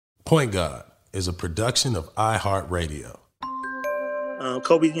Point Guard is a production of iHeartRadio.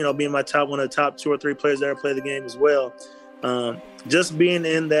 Kobe, being my one of the top 2 or 3 players that ever played the game as well. Just being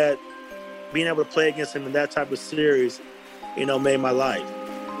in that, being able to play against him in that type of series, made my life.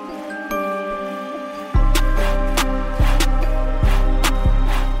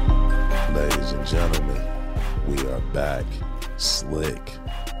 Ladies and gentlemen, we are back. Slick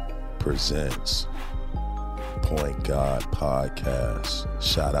presents Point Guard Podcast.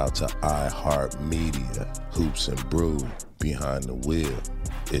 Shout out to iHeartMedia, Hoops and Brew, behind the wheel.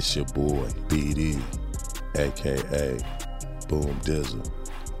 It's your boy, BD, a.k.a. Boom Dizzle,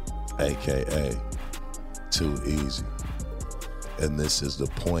 a.k.a. Too Easy. And this is the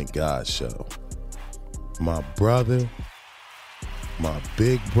Point Guard Show. My brother, my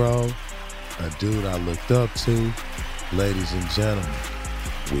big bro, a dude I looked up to, ladies and gentlemen,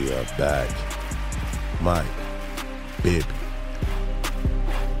 we are back. Mike Bibby.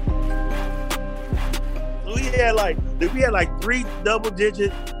 We had like 3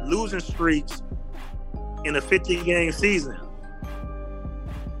 double-digit losing streaks in a 50-game season.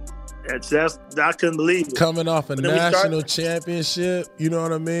 I couldn't believe it. Coming off a national championship, you know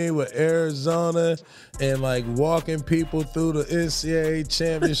what I mean, with Arizona, and like walking people through the NCAA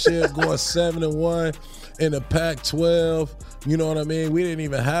championship, going 7-1 in the Pac-12. You know what I mean? We didn't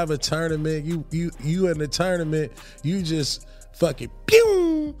even have a tournament. You in the tournament, you just fucking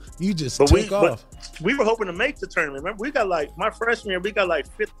pew. You just took off. But we were hoping to make the tournament. Remember, we got my freshman year, we got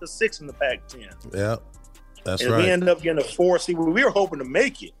 5th or 6th in the Pac-10. Yeah, that's and right. We ended up getting a 4 seed. We were hoping to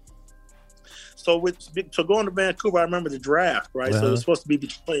make it. So going to Vancouver, I remember the draft, right? Uh-huh. So it was supposed to be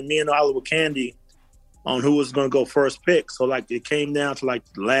between me and Oliver Candy on who was going to go first pick. So it came down to the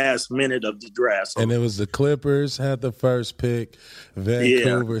last minute of the draft. So, and it was the Clippers had the first pick,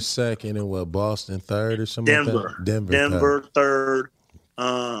 Vancouver second, and Boston third or something like that? Denver third,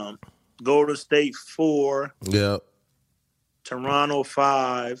 Golden State 4. Yep. Toronto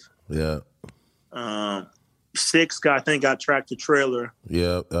 5. Yeah. 6 got tracked to trailer.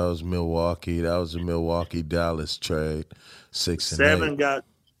 Yep, that was Milwaukee. That was a Milwaukee-Dallas trade. 6 and 8. 7 got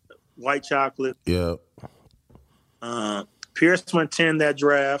White Chocolate. Yep. Pierce went 10 that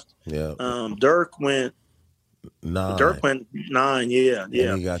draft. Yep. Dirk went 9. Dirk went 9. Yeah. And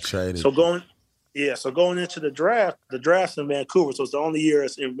he got traded. So going into the draft's in Vancouver. So it's the only year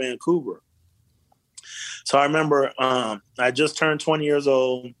it's in Vancouver. So I remember I just turned 20 years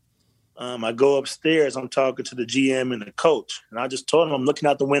old. I go upstairs. I'm talking to the GM and the coach. And I just told him, I'm looking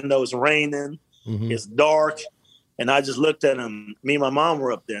out the window. It's raining. Mm-hmm. It's dark. And I just looked at him. Me and my mom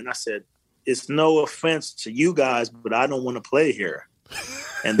were up there. And I said, it's no offense to you guys, but I don't want to play here.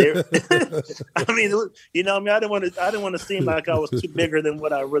 And they're, I mean, I didn't want to seem like I was too bigger than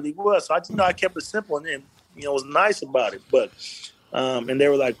what I really was. So I kept it simple and was nice about it. But, and they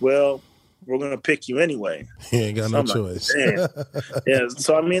were like, well, we're going to pick you anyway. You ain't got no choice. Yeah.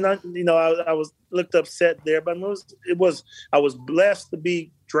 So, I mean, I was looked upset there, but I was blessed to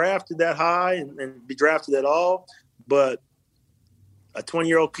be drafted that high and be drafted at all. But a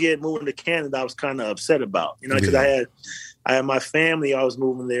 20-year-old kid moving to Canada, I was kind of upset about, because I had my family. I was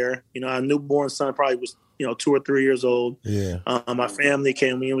moving there. Our newborn son probably was, 2 or 3 years old. Yeah. My family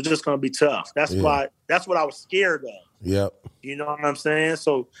came. It was just going to be tough. That's what I was scared of. Yep. You know what I'm saying?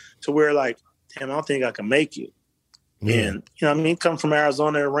 So to where damn, I don't think I can make it. Yeah. And come from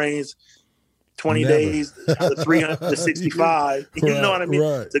Arizona, it rains 20 days out of 365. You know what I mean?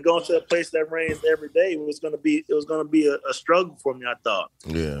 Right. To go into a place that rains every day was going to be a struggle for me, I thought.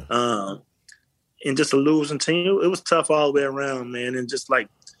 Yeah. And just a losing team, it was tough all the way around, man. And just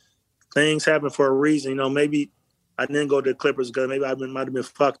things happen for a reason. Maybe I didn't go to the Clippers because maybe I might have been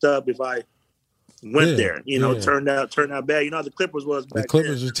fucked up if I went there. Turned out bad. The Clippers was back the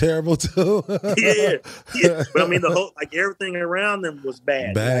Clippers then. were terrible too. yeah. But I mean, the whole everything around them was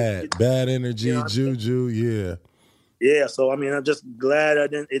bad. Bad energy, juju. Yeah. Yeah. So I mean, I'm just glad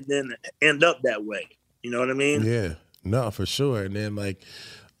it didn't end up that way. You know what I mean? Yeah. No, for sure. And then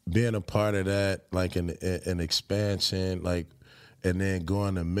being a part of that, an expansion, and then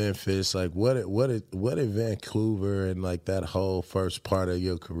going to Memphis, what did Vancouver and that whole first part of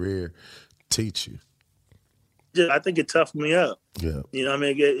your career teach you? I think it toughened me up. Yeah. I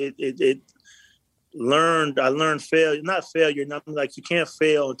mean, I learned failure, not failure. Nothing you can't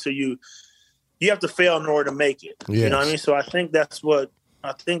fail until you have to fail in order to make it. Yes. You know what I mean? So I think that's what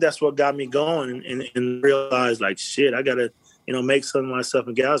got me going and realized shit, I got to, make something of myself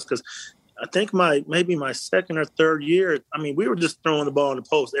and get out. Because I think maybe my second or third year, I mean, we were just throwing the ball in the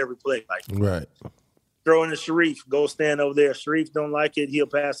post every play. Right. Throw in to Sharif, go stand over there. Sharif don't like it, he'll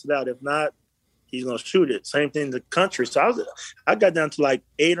pass it out. If not, he's gonna shoot it. Same thing in the country. So I got down to like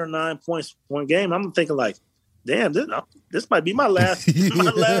 8 or 9 points one game. I'm thinking like, damn, this might be my last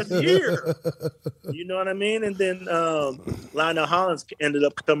my last year. You know what I mean? And then Lionel Hollins ended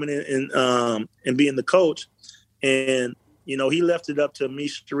up coming in and being the coach. And, you know, he left it up to me,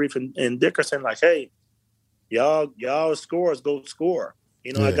 Sharif, and Dickerson, like, hey, y'all scorers, go score.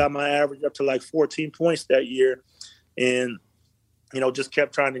 You know, I got my average up to like 14 points that year. And, you know, just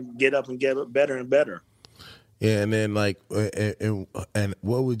kept trying to get up and get better and better. Yeah, and then like, and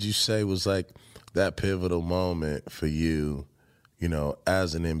what would you say was like that pivotal moment for you, you know,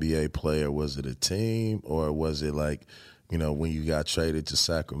 as an NBA player? Was it a team, or was it like, you know, when you got traded to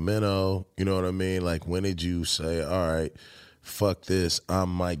Sacramento? You know what I mean? Like, when did you say, all right, fuck this, I'm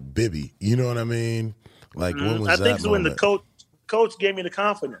Mike Bibby? You know what I mean? Like, when was that moment? I think it's when the coach gave me the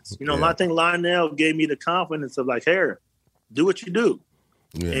confidence. You know, I think Lionel gave me the confidence of like, hey, do what you do.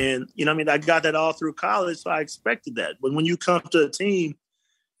 Yeah. And, you know what I mean? I got that all through college, so I expected that. But when you come to a team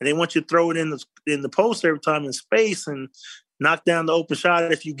and they want you to throw it in the post every time in space and knock down the open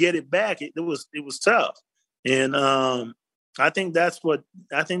shot, if you get it back, it was tough. And I think that's what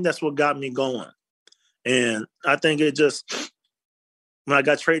got me going. And I think it just, when I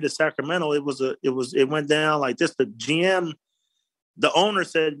got traded to Sacramento, it went down like this. The GM, the owner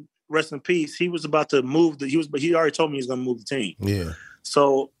said, rest in peace, he was about to move he already told me he was going to move the team. Yeah.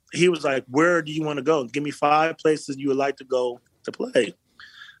 So he was like, where do you want to go? Give me 5 places you would like to go to play.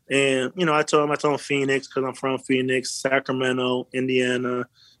 And, you know, I told him Phoenix, because I'm from Phoenix, Sacramento, Indiana.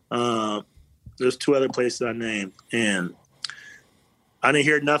 There's 2 other places I named. And I didn't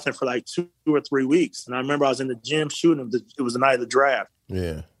hear nothing for like 2 or 3 weeks. And I remember I was in the gym shooting. It was the night of the draft.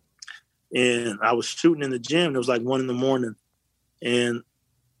 Yeah. And I was shooting in the gym. It was like 1 a.m. And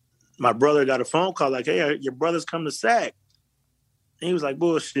my brother got a phone call like, hey, your brother's come to Sac. And he was like,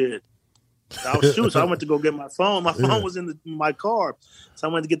 bullshit. I was shooting, so I went to go get my phone. My phone was in my car. So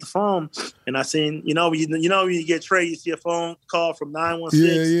I went to get the phone, and I seen, you know, when you get traded, you see a phone call from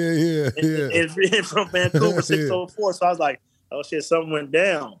 916. And from Vancouver, 604. So I was like, oh, shit, something went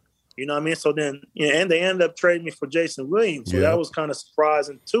down. You know what I mean? So then, and they ended up trading me for Jason Williams. So that was kind of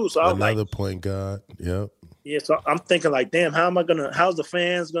surprising, too. So I was another point guard. Yep. Yeah, so I'm thinking like, damn, how's the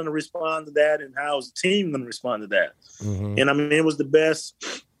fans going to respond to that, and how's the team going to respond to that? Mm-hmm. And I mean, it was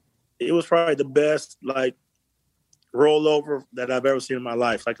probably the best, like, rollover that I've ever seen in my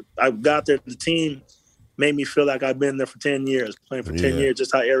life. Like, I got there, the team made me feel like I've been there for 10 years, playing for 10 years,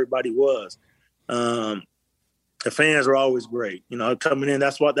 just how everybody was. The fans were always great, you know, coming in.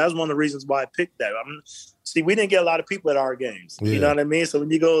 That's one of the reasons why I picked that. See, we didn't get a lot of people at our games. You know what I mean? So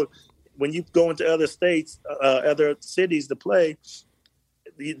when you go into other states, other cities to play,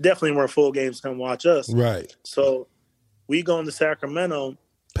 you definitely weren't full games to come watch us. Right. So we go into Sacramento,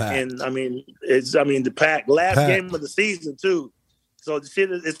 packed. And I mean, the pack last game of the season too. So the shit,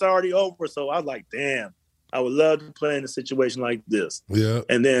 it's already over. So I was like, damn, I would love to play in a situation like this. Yeah.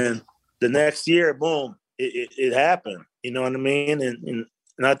 And then the next year, boom, it happened. You know what I mean? And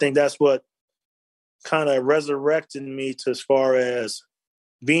I think that's what kind of resurrected me to as far as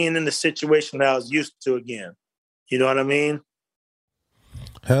being in the situation that I was used to again. You know what I mean?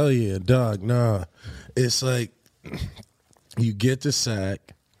 Hell yeah, dog. Nah. It's like you get the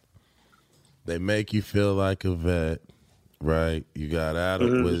sack. They make you feel like a vet, right? You got Adam.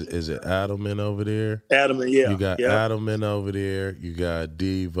 Mm-hmm. Is it Adelman over there? Adelman, yeah. You got Adelman over there. You got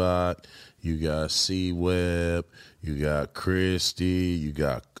Divac. You got C. Webb. You got Christie. You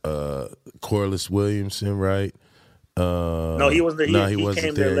got Corliss Williamson, right? No, he wasn't there. He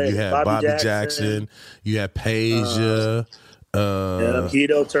wasn't there. You had Bobby Jackson. You had Peja.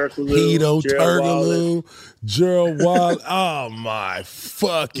 Hedo Turkoglu, Gerald Wallace. Oh my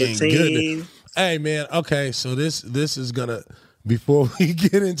fucking goodness! Hey man, okay, so this is gonna, before we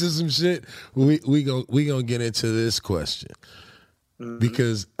get into some shit, we gonna get into this question. Mm-hmm.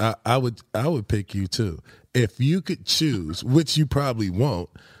 Because I would pick you too if you could choose, which you probably won't.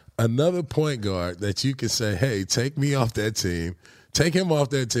 Another point guard that you could say, hey, take me off that team, take him off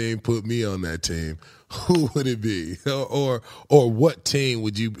that team, put me on that team. Who would it be? Or what team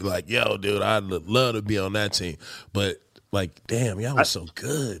would you be like, yo, dude, I'd love to be on that team. But, like, damn, y'all was so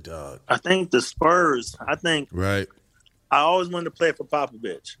good, dog. I think the Spurs, right. I always wanted to play for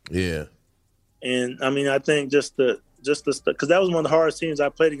Popovich. Yeah. And, I mean, I think just the because that was one of the hardest teams I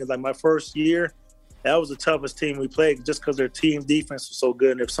played against. Like, my first year, that was the toughest team we played just because their team defense was so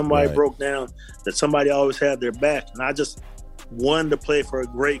good. And if somebody broke down, that somebody always had their back. And I just wanted to play for a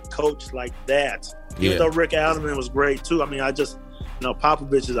great coach like that. Even though Rick Adelman was great too. I mean,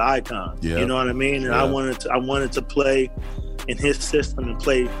 Popovich is an icon. Yeah. You know what I mean? And I wanted to play in his system and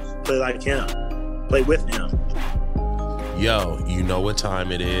play like him. play with him. Yo, you know what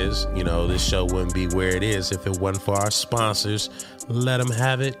time it is. You know, this show wouldn't be where it is if it wasn't for our sponsors. Let them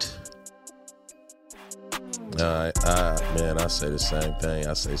have it. Man, I say the same thing.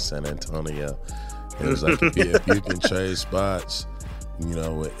 I say San Antonio. It was like if you can trade spots, you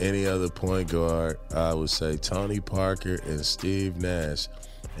know, with any other point guard, I would say Tony Parker and Steve Nash.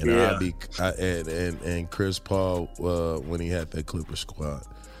 And and Chris Paul when he had that Clipper squad.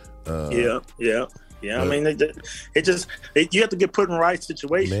 Yeah. I mean, you have to get put in the right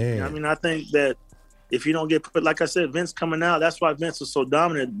situation. Man. I mean, I think that if you don't get put, like I said, Vince coming out, that's why Vince was so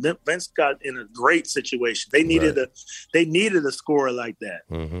dominant. Vince got in a great situation. They needed a scorer like that,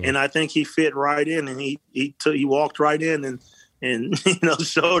 and I think he fit right in, and he walked right in and you know,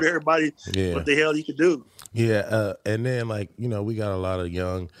 showed everybody what the hell he could do. Yeah, and then we got a lot of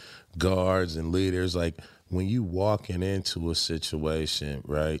young guards and leaders. Like when you walking into a situation,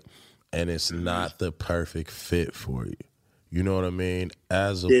 right? And it's not the perfect fit for you. You know what I mean?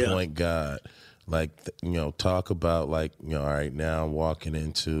 As a point guard, talk about all right, now I'm walking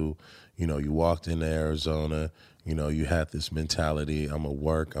into, you walked into Arizona, you had this mentality, I'm going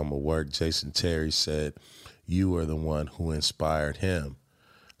to work. Jason Terry said you were the one who inspired him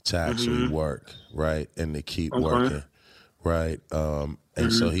to actually work, right? And to keep working, right?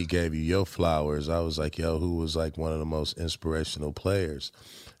 And so he gave you your flowers. I was like, yo, who was one of the most inspirational players?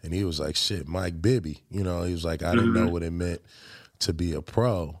 And he was like, shit, Mike Bibby. He was like, I didn't know what it meant to be a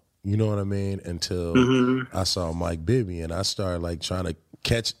pro. You know what I mean? Until I saw Mike Bibby, and I started trying to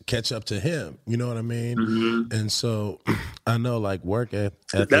catch up to him. You know what I mean? And so I know work ethic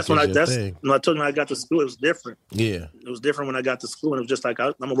is your thing. When I told you when I got to school, it was different. Yeah. It was different when I got to school, and it was just I'm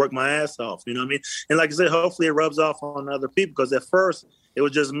going to work my ass off. You know what I mean? And like I said, hopefully it rubs off on other people, because at first it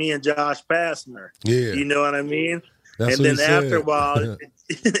was just me and Josh Pastner. Yeah. You know what I mean? That's and then after a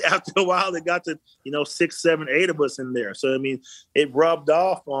while, it got to 6, 7, 8 of us in there. So I mean, it rubbed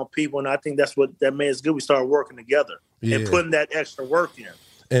off on people, and I think that's what that made us good. We started working together and putting that extra work in.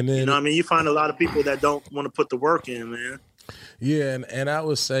 And then, I mean, you find a lot of people that don't want to put the work in, man. Yeah, and I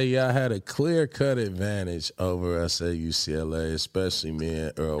would say y'all had a clear-cut advantage over us at UCLA, especially me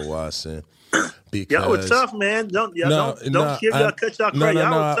and Earl Watson. Because y'all were tough, man. Don't give y'all cut y'all credit.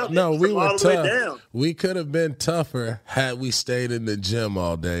 Y'all were tough. No, we were tough. We could have been tougher had we stayed in the gym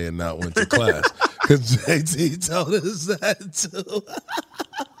all day and not went to class. Because JT told us that too.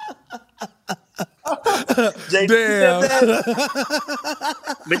 Damn.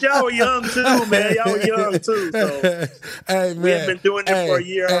 But y'all were young too, man. Y'all were young too. So hey, man, we had been doing it for a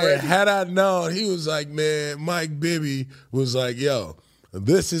year already. Had I known, he was like, man, Mike Bibby was like, yo,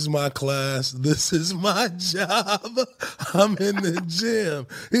 this is my class. This is my job. I'm in the gym.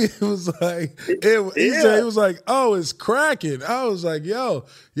 He was like, he was like, oh, it's cracking. I was like, yo,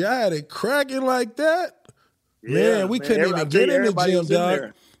 y'all had it cracking like that? Man, we couldn't even get in the gym,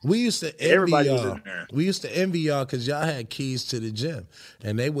 dog. We used to envy y'all. We used to envy y'all because y'all had keys to the gym,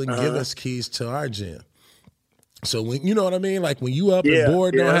 and they wouldn't give us keys to our gym. So when you know what I mean, when you up and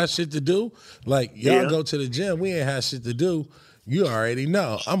bored, don't have shit to do, y'all go to the gym. We ain't have shit to do. You already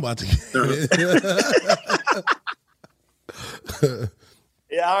know. I'm about to get it.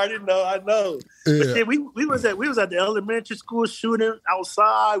 Yeah, I already know. I know. Yeah. But see, we was at the elementary school shooting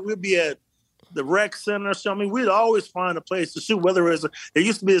outside. We'd be at the rec center or something. We'd always find a place to shoot. Whether it was there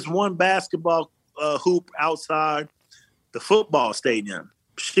used to be this one basketball hoop outside the football stadium.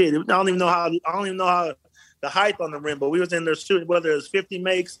 Shit, I don't even know how the height on the rim, but we was in there shooting. Whether it was 50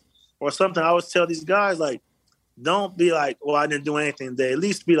 makes or something, I always tell these guys don't be like, well, I didn't do anything today. At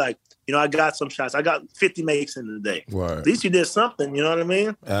least be like, I got some shots. I got 50 makes in the day. Right. At least you did something. You know what I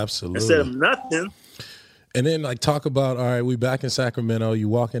mean? Absolutely. Instead of nothing. And then talk about, all right, we back in Sacramento. You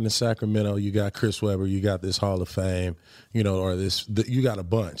walk into Sacramento, you got Chris Webber, you got this Hall of Fame, you got a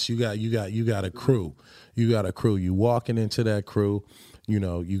bunch. You got a crew. You got a crew. You walking into that crew,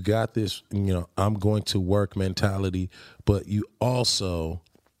 you got this, I'm going to work mentality, but you also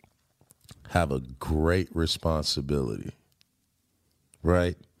have a great responsibility,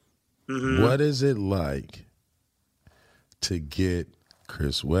 right? Mm-hmm. What is it like to get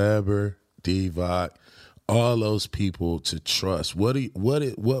Chris Webber, Divac, all those people to trust? What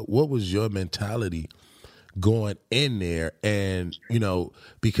was your mentality going in there? And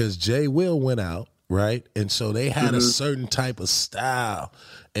because Jay Will went out, right, and so they had a certain type of style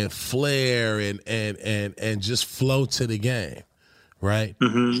and flair and just flow to the game, right?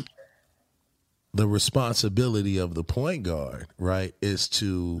 Mm-hmm. The responsibility of the point guard, right, is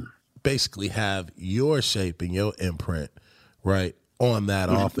to basically have your shape and your imprint, right, on that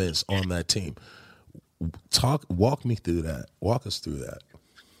offense, on that team. Walk me through that. Walk us through that.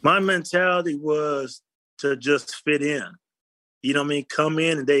 My mentality was to just fit in. You know what I mean? Come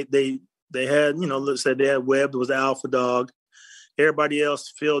in and they had, you know, let's say they had Webb, that was the alpha dog. Everybody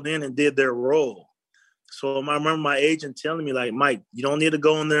else filled in and did their role. So I remember my agent telling me, like, Mike, you don't need to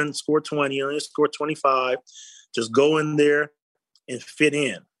go in there and score 20. You don't need to score 25. Just go in there and fit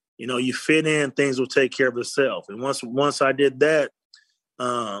in. You know, you fit in, things will take care of itself. And once I did that,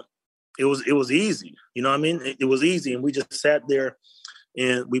 it was easy. You know what I mean? It was easy. And we just sat there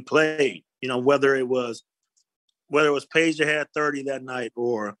and we played. You know, whether it was Paige that had 30 that night,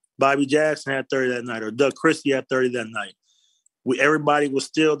 or Bobby Jackson had 30 that night, or Doug Christie had 30 that night. Everybody was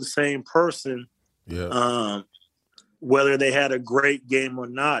still the same person. Yeah. Whether they had a great game or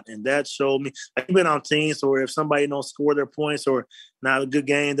not. And that showed me, I've been on teams where if somebody don't score their points or not a good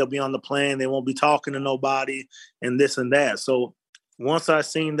game, they'll be on the plane. They won't be talking to nobody and this and that. So once I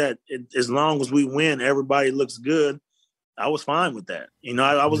seen that as long as we win, everybody looks good, I was fine with that. You know,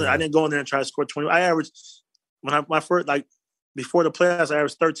 I didn't go in there and try to score 20. I averaged, my first, like before the playoffs, I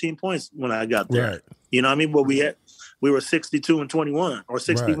averaged 13 points when I got there. Right. You know what I mean? But we were 62 and 21 or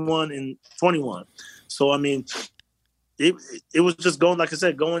 61 right. and 21. So, I mean, it was just going, like I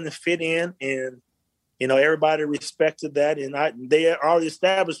said, going to fit in, and, you know, everybody respected that. And they are already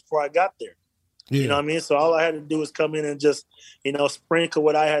established before I got there. Yeah. You know what I mean? So all I had to do was come in and just, you know, sprinkle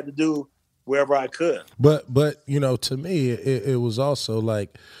what I had to do wherever I could. But you know, to me, it was also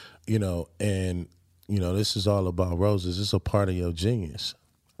like, you know, and, you know, this is all about roses. It's a part of your genius,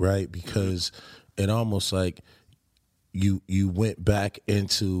 right? Because it almost like you went back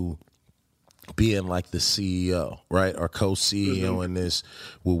into being like the CEO, right? Or co-CEO in this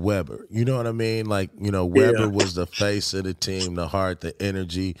with Webber. You know what I mean? Like, you know, Webber was the face of the team, the heart, the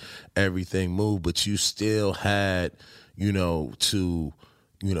energy, everything moved, but you still had, you know, to,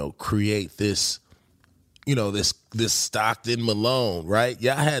 you know, create this, you know, this Stockton Malone, right?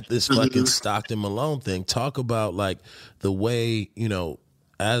 Yeah, I had this fucking Stockton Malone thing. Talk about like the way, you know,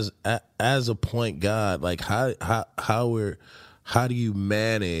 as a point guard, like how do you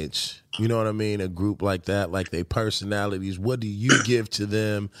manage, you know what I mean, a group like that, like their personalities? What do you give to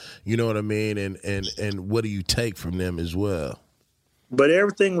them? You know what I mean? And what do you take from them as well? But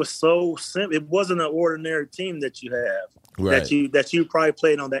everything was so simple. It wasn't an ordinary team that you have, right, that you probably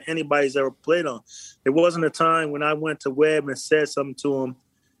played on, that anybody's ever played on. It wasn't a time when I went to Webb and said something to him,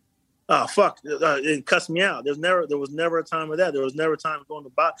 oh, fuck, it cussed me out. There was never a time of that. There was never a time of going to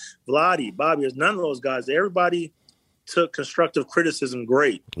Bobby. There's none of those guys. Everybody took constructive criticism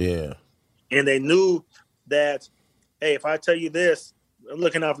great. Yeah. And they knew that, hey, if I tell you this, I'm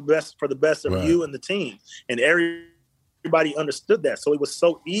looking out for the best of you and the team. And everybody understood that. So it was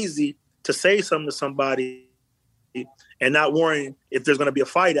so easy to say something to somebody and not worrying if there's going to be a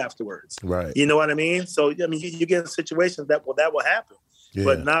fight afterwards. Right. You know what I mean? So, I mean, you get in situations that will happen. Yeah.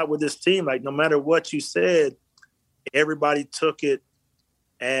 But not with this team. Like, no matter what you said, everybody took it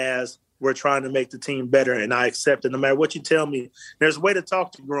as we're trying to make the team better, and I accept it. No matter what you tell me, there's a way to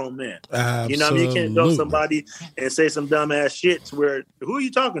talk to grown men. Absolutely. You know what I mean? You can't go to somebody and say some dumbass shit to where, who are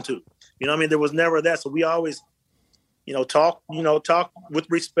you talking to? You know what I mean? There was never that. So we always, talk with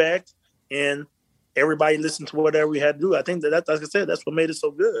respect, and everybody listened to whatever we had to do. I think that, like I said, that's what made it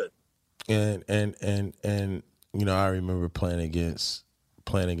so good. And I remember playing against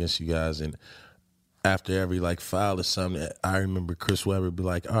you guys, and after every foul or something, I remember Chris Webber be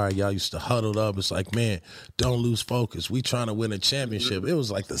like, all right, y'all used to huddle up. It's like, man, don't lose focus. We trying to win a championship. It was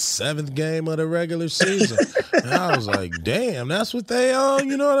like the 7th game of the regular season. And I was like, damn, that's what they on?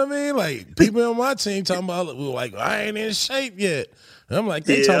 You know what I mean? Like, people on my team talking about, like, I ain't in shape yet. And I'm like,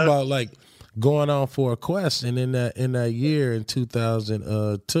 they talking about, going on for a quest. And in that year, in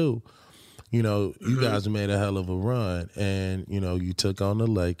 2002, you guys made a hell of a run, and, you took on the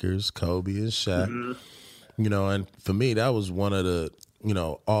Lakers, Kobe and Shaq, and for me, that was one of the,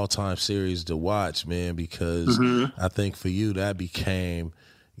 all-time series to watch, man, because I think for you, that became,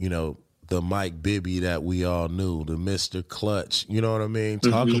 the Mike Bibby that we all knew, the Mr. Clutch, you know what I mean?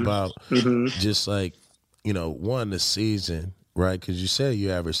 Talk about just won the season, right? Because you said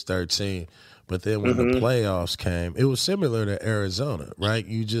you averaged 13, but then when the playoffs came, it was similar to Arizona, right?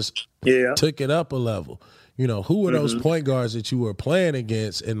 You just took it up a level. Who were those point guards that you were playing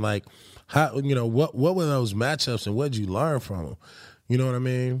against, and how? What were those matchups, and what did you learn from them? You know what I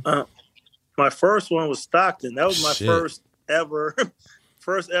mean? My first one was Stockton. That was my first ever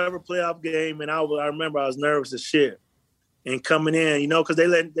playoff game, and I remember I was nervous as shit. And coming in, because they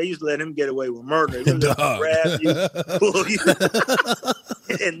used to let him get away with murder. They would grab you, pull you,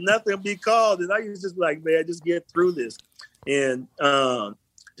 and nothing be called. And I used to just be like, man, just get through this. And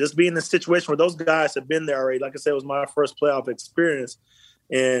just being in a situation where those guys have been there already. Like I said, it was my first playoff experience.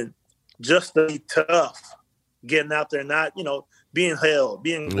 And just to be tough, getting out there, not, being held,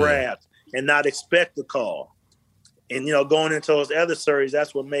 being grabbed, and not expect the call. And, going into those other series,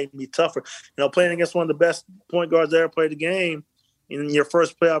 that's what made me tougher. Playing against one of the best point guards that ever played the game in your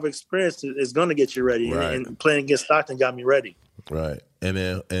first playoff experience is going to get you ready. Right. And playing against Stockton got me ready. Right. And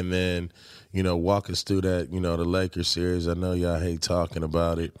then, walk us through that, the Lakers series. I know y'all hate talking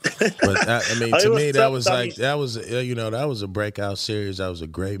about it. But, to me, that was that was a breakout series. That was a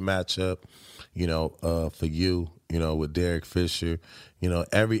great matchup, for you, with Derek Fisher.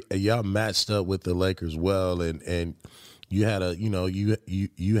 Y'all matched up with the Lakers well, and you had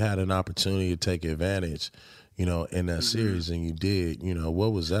you had an opportunity to take advantage, in that series, and you did.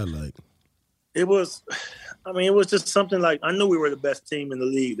 What was that like? It was just something like, I knew we were the best team in the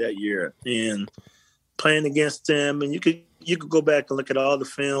league that year, and playing against them, and you could go back and look at all the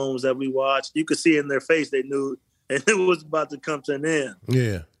films that we watched. You could see in their face they knew it was about to come to an end.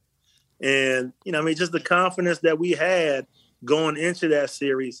 Yeah. And, just the confidence that we had going into that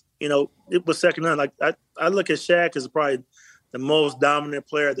series, it was second to none. Like, I look at Shaq as probably the most dominant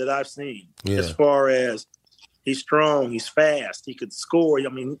player that I've seen, as far as he's strong, he's fast, he could score.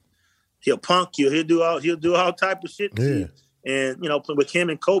 He'll punk you. He'll do all type of shit to you. And, with him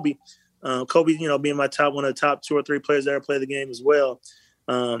and Kobe, being one of the top 2 or 3 players that ever played the game as well.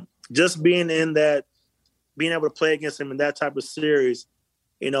 Just being able to play against him in that type of series,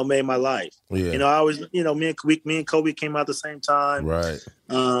 made my life. Yeah. I always, me and Kobe came out at the same time. Right.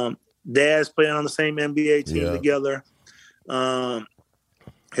 Dad's playing on the same NBA team together.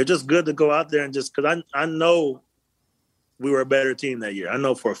 It's just good to go out there and just, because I know we were a better team that year. I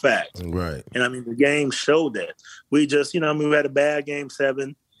know for a fact. Right. And the game showed that. We just, we had a bad game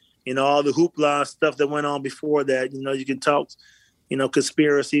 7. All the hoopla stuff that went on before that. You can talk,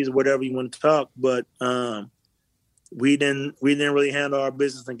 conspiracies or whatever you want to talk, but we didn't really handle our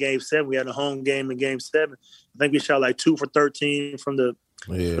business in game 7. We had a home game in game 7. I think we shot like 2 for 13 from the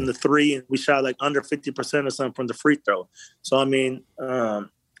 3, and we shot like under 50% or something from the free throw. So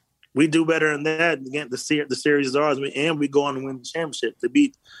we do better than that. Again, the series is ours, and we go on to win the championship to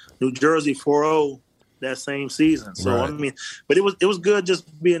beat New Jersey 4-0 that same season. So right. But it was good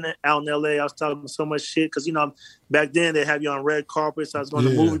just being out in LA. I was talking so much shit because back then they have you on red carpets. I was going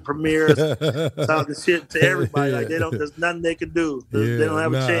to movie premieres, talking shit to everybody. Like there's nothing they can do. They don't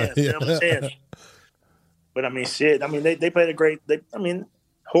have a chance. They don't have a chance. But they played a great.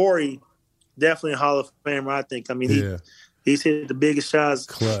 Horry, definitely a Hall of Famer. I think. He's hit the biggest shots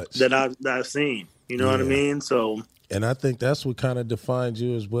that I've seen. You know what I mean? So. And I think that's what kind of defines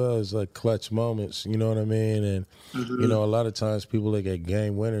you as well, as like clutch moments. You know what I mean? And, a lot of times people look at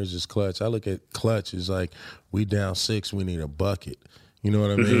game winners as clutch. I look at clutch as like, we down 6, we need a bucket. You know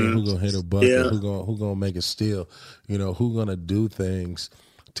what I mean? Who going to hit a bucket? Yeah. Who going to make a steal? Who going to do things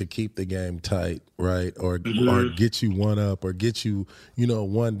to keep the game tight, right? Or get you one up, or get you,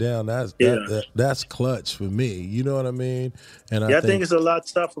 one down. That's clutch for me. You know what I mean? And I think it's a lot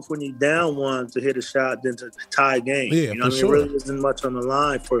tougher when you're down 1 to hit a shot than to tie a game. Yeah, for sure. It really isn't much on the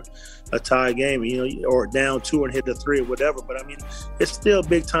line for a tie game. Or down 2 and hit a 3 or whatever. But it's still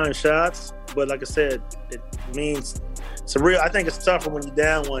big time shots. But like I said, it means I think it's tougher when you're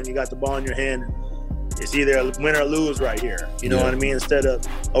down 1. You got the ball in your hand. It's either win or lose right here. You know what I mean? Instead of,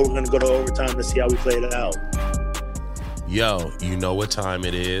 we're going to go to overtime to see how we played it out. Yo, you know what time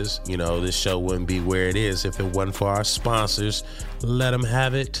it is. This show wouldn't be where it is if it wasn't for our sponsors. Let them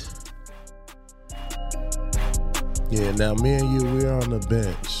have it. Yeah, now me and you, we're on the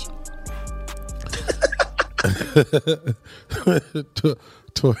bench.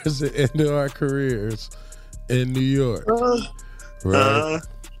 Towards the end of our careers in New York. Right?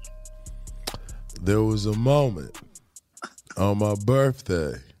 There was a moment on my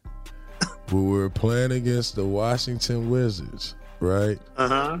birthday where we were playing against the Washington Wizards, right?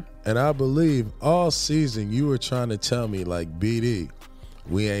 And I believe all season you were trying to tell me, like, BD,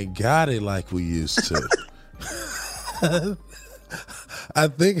 we ain't got it like we used to. I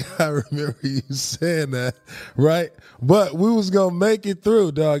think I remember you saying that, right? But we was going to make it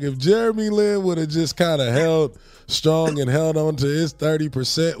through, dog. If Jeremy Lin would have just kind of held strong and held on to his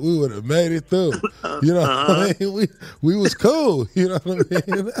 30%, we would have made it through. You know what I mean? We was cool. You know what I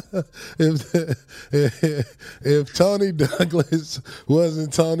mean? If Tony Douglas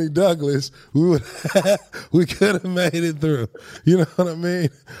wasn't Tony Douglas, we could have made it through. You know what I mean?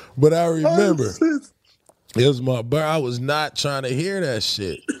 But I remember it was my birthday. I was not trying to hear that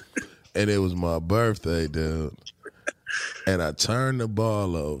shit. And it was my birthday, dude. And I turned the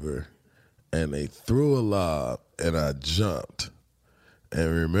ball over, and they threw a lob, and I jumped. And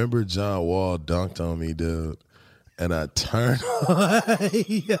remember John Wall dunked on me, dude. and I turned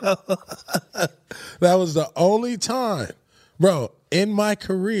yo. That was the only time, bro, in my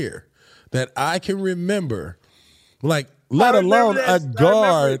career that I can remember, like, let alone a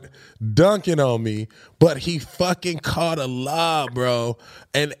guard dunking on me, but he fucking caught a lob, bro.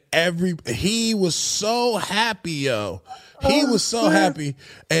 And he was so happy, yo. He was so happy,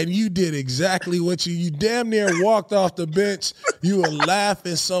 and you did exactly what you damn near walked off the bench. You were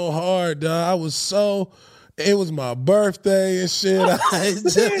laughing so hard, dog. It was my birthday and shit. You looked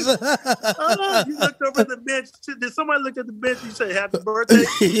over at the bench. Did somebody look at the bench and you say happy birthday?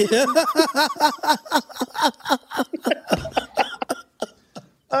 Yeah.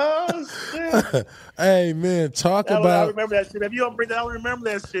 Oh, shit. Hey, man, I remember that shit. If you don't bring that, I don't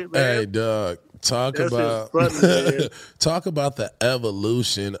remember that shit, man. Hey, dog, talk That about shit's funny, man. talk about the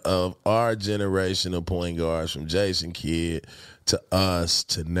evolution of our generation of point guards, from Jason Kidd to us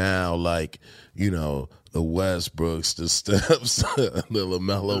to now, like, you know, the Westbrooks, the Steps, the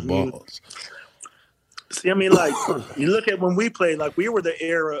LaMelo Balls. See, I mean, like, you look at when we played, like, we were the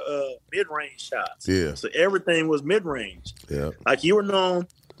era of mid-range shots. Yeah. So everything was mid-range. Yeah. Like, you were known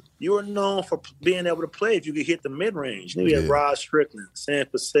for being able to play if you could hit the mid-range. You had Rod Strickland, Sam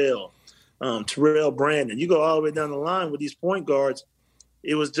Cassell, Terrell Brandon. You go all the way down the line with these point guards,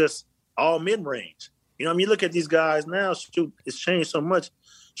 it was just all mid-range. You know, I mean, you look at these guys now, it's changed so much,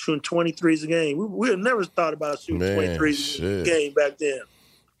 shooting 23s a game. We had never thought about shooting 23s a game back then.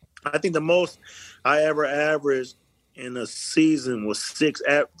 I think the most I ever averaged in a season was six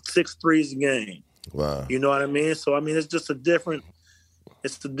threes a game. Wow. You know what I mean? So, I mean, it's a different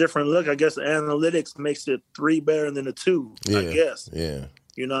look. I guess analytics makes it 3 better than a 2, I guess. Yeah.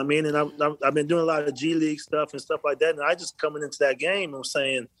 You know what I mean? And I've been doing a lot of G League stuff and stuff like that. And I just coming into that game, I'm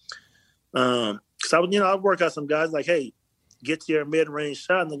saying, because I work out some guys like, hey, get to your mid-range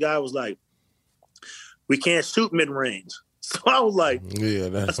shot. And the guy was like, we can't shoot mid-range. So I was like,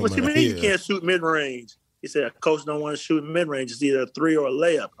 that's what you mean you can't shoot mid-range? He said, coach don't want to shoot mid-range. It's either a 3 or a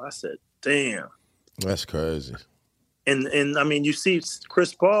layup. I said, damn. That's crazy. And I mean, you see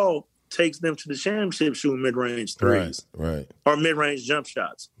Chris Paul takes them to the championship shooting mid-range threes. Right. Or mid-range jump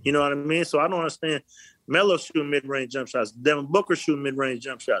shots. You know what I mean? So I don't understand. Melo shooting mid-range jump shots. Devin Booker shooting mid-range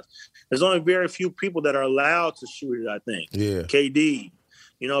jump shots. There's only very few people that are allowed to shoot it, I think. Yeah. KD,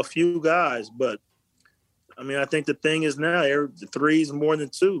 a few guys. But, I mean, I think the thing is now, the 3 is more than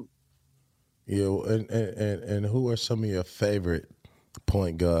 2. Yeah, and who are some of your favorite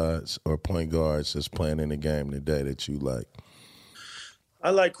point guards that's playing in the game today that you like? I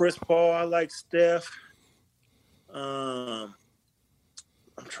like Chris Paul. I like Steph. I'm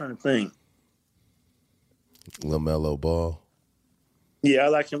trying to think. LaMelo Ball. Yeah, I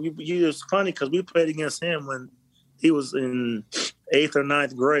like him. It was funny because we played against him when he was in 8th or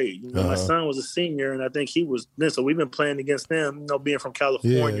 9th grade. My son was a senior, and I think he was then. So we've been playing against them, being from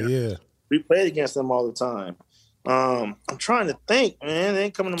California. Yeah. We played against them all the time. I'm trying to think, man. It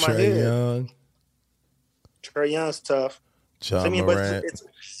ain't coming to my head. Trae Young's tough. Morant.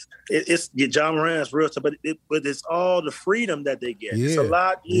 It's John Morant's real tough, but it's all the freedom that they get. It's a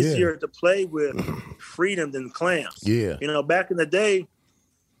lot easier to play with freedom than clamps. Yeah. Back in the day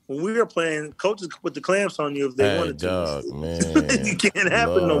when we were playing, coaches could put the clamps on you if they wanted to. Dog, man. It can't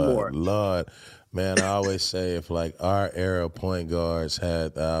happen no more. Lord. Man, I always say if like our era point guards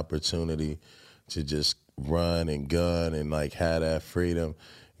had the opportunity to just run and gun and like have that freedom,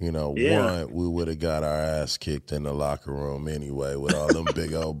 one, we would have got our ass kicked in the locker room anyway with all them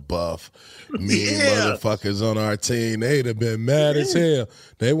big old buff mean motherfuckers on our team. They'd have been mad as hell.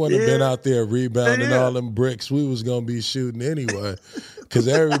 They wouldn't have been out there rebounding all them bricks we was going to be shooting anyway because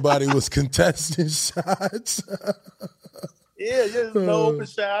everybody was contesting shots. Just no open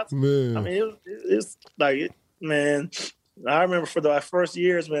shots. Man. I mean, it's like, man, I remember for the first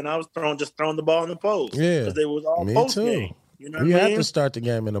years, man, I was throwing the ball in the post. Yeah. Because they was all Me post too. game. You know what you I mean? have to start the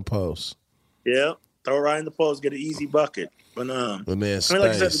game in the post. Yeah. Throw right in the post, get an easy bucket. But then I mean, like I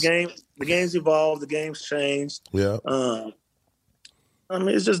said, the game's evolved, the game's changed. Yeah. I mean,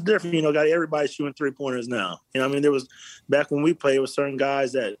 it's just different, got everybody shooting 3-pointers now. I mean, there was back when we played with certain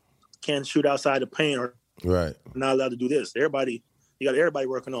guys that can't shoot outside the paint or right. not allowed to do this. You got everybody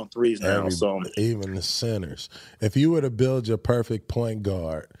working on threes now. Even the centers. If you were to build your perfect point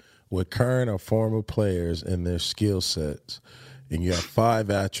guard with current or former players and their skill sets, and you have 5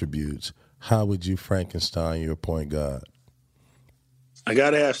 attributes, how would you Frankenstein your point guard? I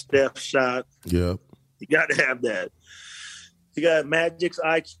got to have Steph's shot. Yep. You got to have that. You got Magic's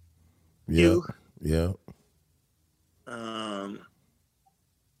IQ. Yep.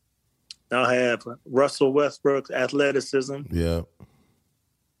 I'll have Russell Westbrook's athleticism. Yeah.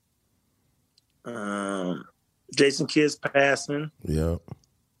 Jason Kidd's passing. Yep.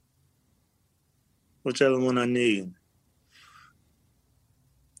 Which other one I need?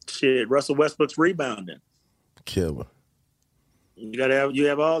 Shit, Russell Westbrook's rebounding. Killer. You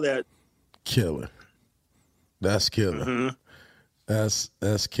have all that. Killer. That's killer. Mm-hmm.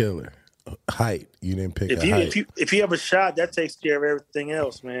 That's killer. Height. You didn't pick height. If you have a shot, that takes care of everything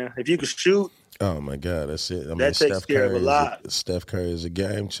else, man. If you can shoot. Oh my God, that's it. That takes care of a lot. Steph Curry is a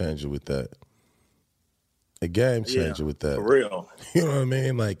game changer with that. A game changer with that. For real. You know what I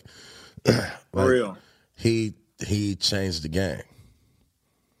mean? Like for real. He changed the game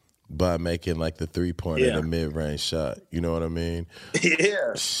by making like the 3-pointer, the mid-range shot. You know what I mean?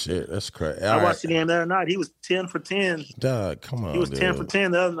 Yeah. Shit, that's crazy. I watched the game the other night. He was 10 for 10. Dog, come on, He was 10 for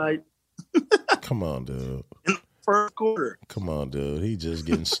 10 the other night. Come on, dude. In the first quarter. Come on, dude. He just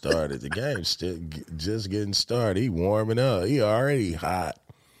getting started. The game's still just getting started. He warming up. He already hot.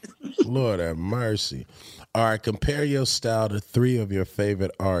 Lord have mercy. All right, compare your style to 3 of your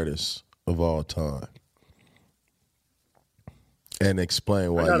favorite artists of all time. And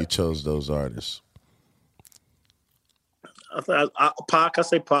explain why you chose those artists. Pac, I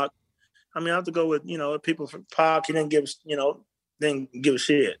say Pac. I mean, I have to go with, people from Pac. He didn't give a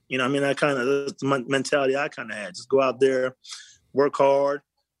shit. You know, I mean, that's the mentality I kind of had. Just go out there, work hard,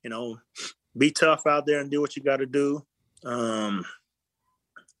 be tough out there and do what you got to do.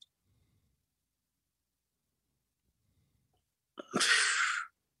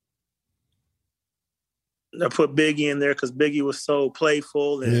 I put Biggie in there because Biggie was so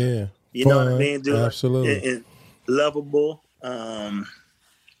playful and you know what I mean, dude. Absolutely, and lovable.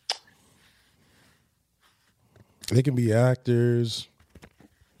 They can be actors,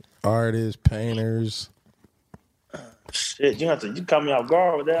 artists, painters. Shit, you caught me off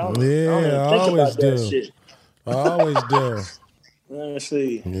guard with that. I always do. I always do. Let me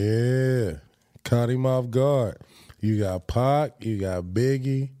see. Yeah, caught him off guard. You got Pac, you got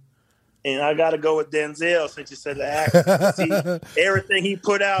Biggie. And I got to go with Denzel since you said the actor. See, everything he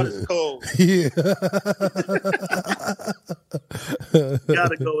put out is cold. Yeah. Got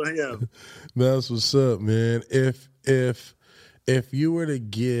to go with him. That's what's up, man. If you were to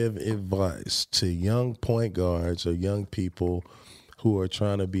give advice to young point guards or young people who are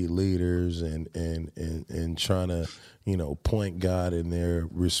trying to be leaders and trying to, point God in their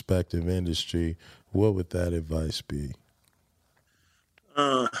respective industry, what would that advice be?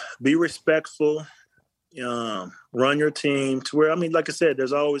 Be respectful, run your team to where, like I said,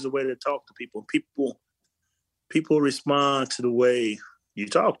 there's always a way to talk to people. People respond to the way you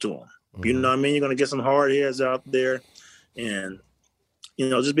talk to them. Mm-hmm. You know what I mean? You're going to get some hard heads out there and,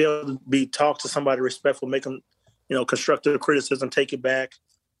 just be able to talk to somebody respectful, make them, constructive criticism, take it back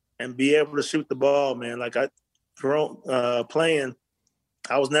and be able to shoot the ball, man. Like playing,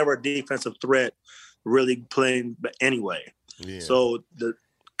 I was never a defensive threat really playing anyway. Yeah. So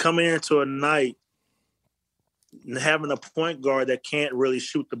coming into a night and having a point guard that can't really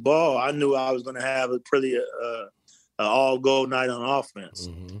shoot the ball, I knew I was going to have a pretty all-go night on offense.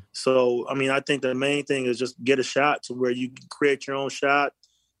 Mm-hmm. So, I think the main thing is just get a shot to where you can create your own shot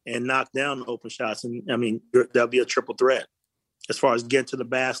and knock down the open shots. And, that'll be a triple threat as far as getting to the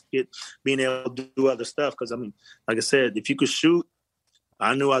basket, being able to do other stuff. Because, like I said, if you could shoot,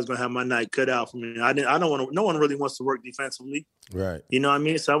 I knew I was going to have my night cut out for me. No one really wants to work defensively. Right. You know what I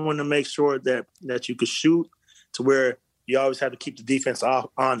mean? So I wanted to make sure that you could shoot to where you always have to keep the defense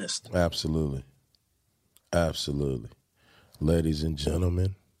honest. Absolutely. Absolutely. Ladies and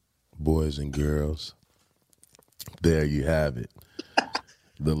gentlemen, boys and girls, there you have it.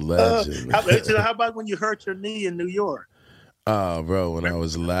 The legend. How about when you hurt your knee in New York? Oh, bro, when I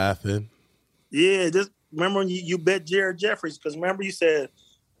was laughing. Yeah, remember when you bet Jared Jeffries? Because remember you said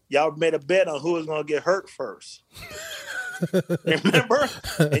y'all made a bet on who was going to get hurt first. Remember?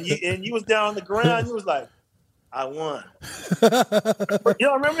 And you was down on the ground. You was like, I won. You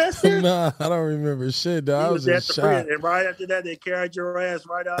don't remember that shit? Nah, I don't remember shit. Dog. I was in shock. And right after that, they carried your ass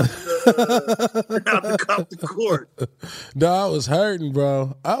right out the court. Dog, I was hurting,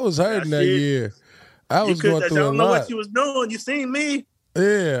 bro. I was hurting that year. I was going through a lot. I don't know what you was doing. You seen me?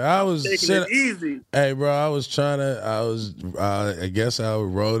 Yeah, I was taking it easy. Hey, bro, I was trying to. I guess I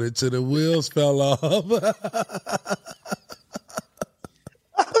rode it till the wheels fell off.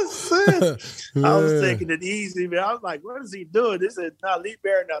 I was taking it easy, man. I was like, "What is he doing?" They said, "Nah, leave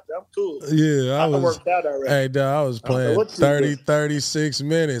Barrett out there. I'm cool." Yeah, I worked out already. Hey, dog, I was playing 36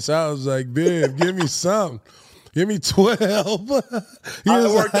 minutes. I was like, "Babe, give me something. Give me 12." I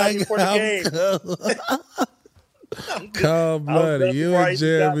worked out before the game. Cold blooded. You and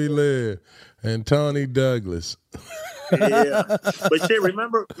Jeremy Lin and Tony Douglas. Yeah, but shit,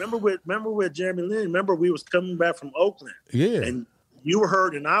 remember with Jeremy Lin. Remember we was coming back from Oakland. Yeah, and you were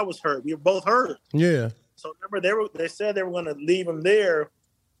hurt and I was hurt. We were both hurt. Yeah. So remember they said they were going to leave him there,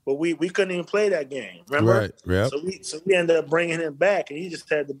 but we couldn't even play that game. Remember? Right. Yep. So we ended up bringing him back, and he just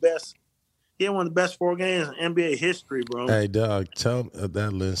had the best. He had one of the best 4 games in NBA history, bro. Hey, dog, tell me that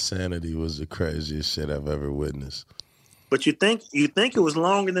Linsanity was the craziest shit I've ever witnessed. But you think it was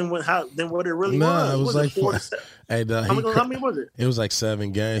longer than what it really was? Nah, it was like 4 hey, dog, how many was it? It was like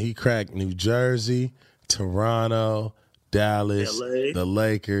 7 games. He cracked New Jersey, Toronto, Dallas, LA. the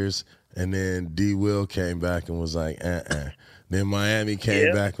Lakers, and then D. Will came back and was like, Then Miami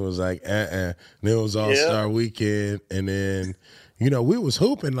came back and was like, Then it was All-Star Weekend, and then, we was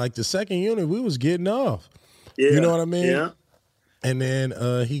hooping. Like the second unit, we was getting off. Yeah. You know what I mean? Yeah. And then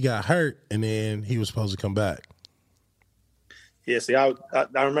he got hurt, and then he was supposed to come back. Yeah, see, I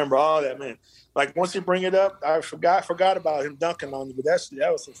remember all that, man. Like once you bring it up, I forgot about him dunking on you, but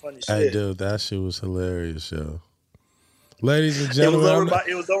that was some funny shit. Hey, dude, that shit was hilarious, yo. Ladies and gentlemen,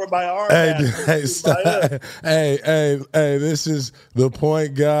 it was over by our. Hey, stop. Hey, this is the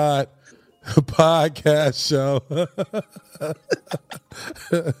Point Guard podcast show.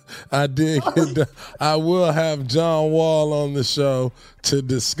 I will have John Wall on the show to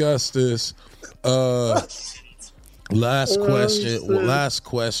discuss this. Last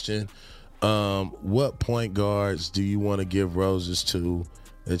question. What point guards do you want to give roses to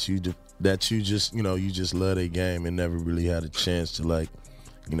that you just you just love their game and never really had a chance to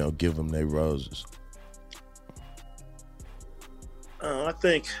give them their roses? I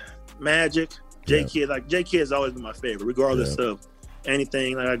think Magic, J Kidd. Like J Kidd has always been my favorite, regardless of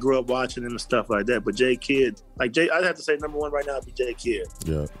anything. Like I grew up watching him and stuff like that. But J Kidd, I'd have to say number 1 right now would be J Kidd.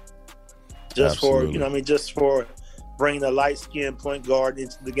 Yeah. Just Absolutely. for just for bringing a light-skinned point guard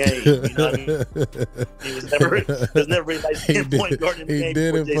into the game. You know what I mean? He was never a light-skinned point guard in the game. He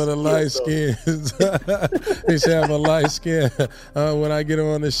did it for the light skins. He should have a light skin. When I get him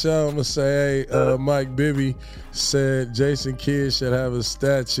on the show, I'm going to say, hey, Mike Bibby said Jason Kidd should have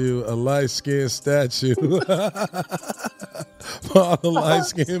a light-skinned statue. For all the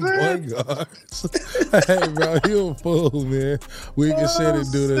light-skinned point guards. Hey, bro, you a fool, man. We can sit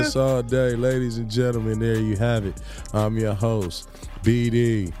and do this all day. Ladies and gentlemen, there you have it. I'm your host,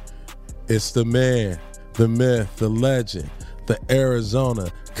 BD. It's the man, the myth, the legend, the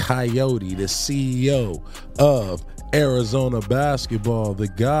Arizona Coyote, the CEO of Arizona basketball, the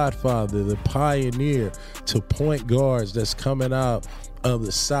godfather, the pioneer to point guards that's coming out of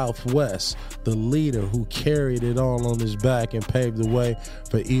the Southwest, the leader who carried it all on his back and paved the way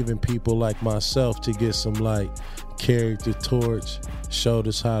for even people like myself to get some light, carried the torch, showed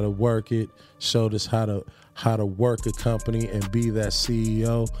us how to work it, showed us how to work a company and be that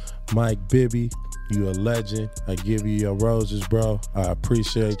CEO. Mike Bibby, you a legend. I give you your roses, bro. I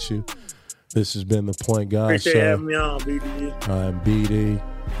appreciate you. This has been the Point Guard Show. Appreciate having me on, BD. I'm BD.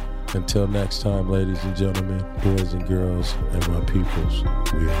 Until next time, ladies and gentlemen, boys and girls, and my peoples,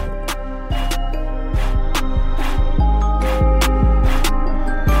 we out.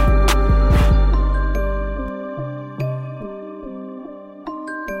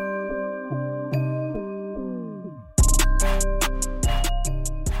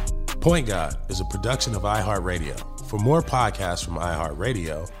 Point Guard is a production of iHeartRadio. For more podcasts from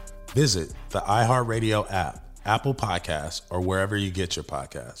iHeartRadio, visit the iHeartRadio app, Apple Podcasts, or wherever you get your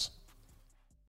podcasts.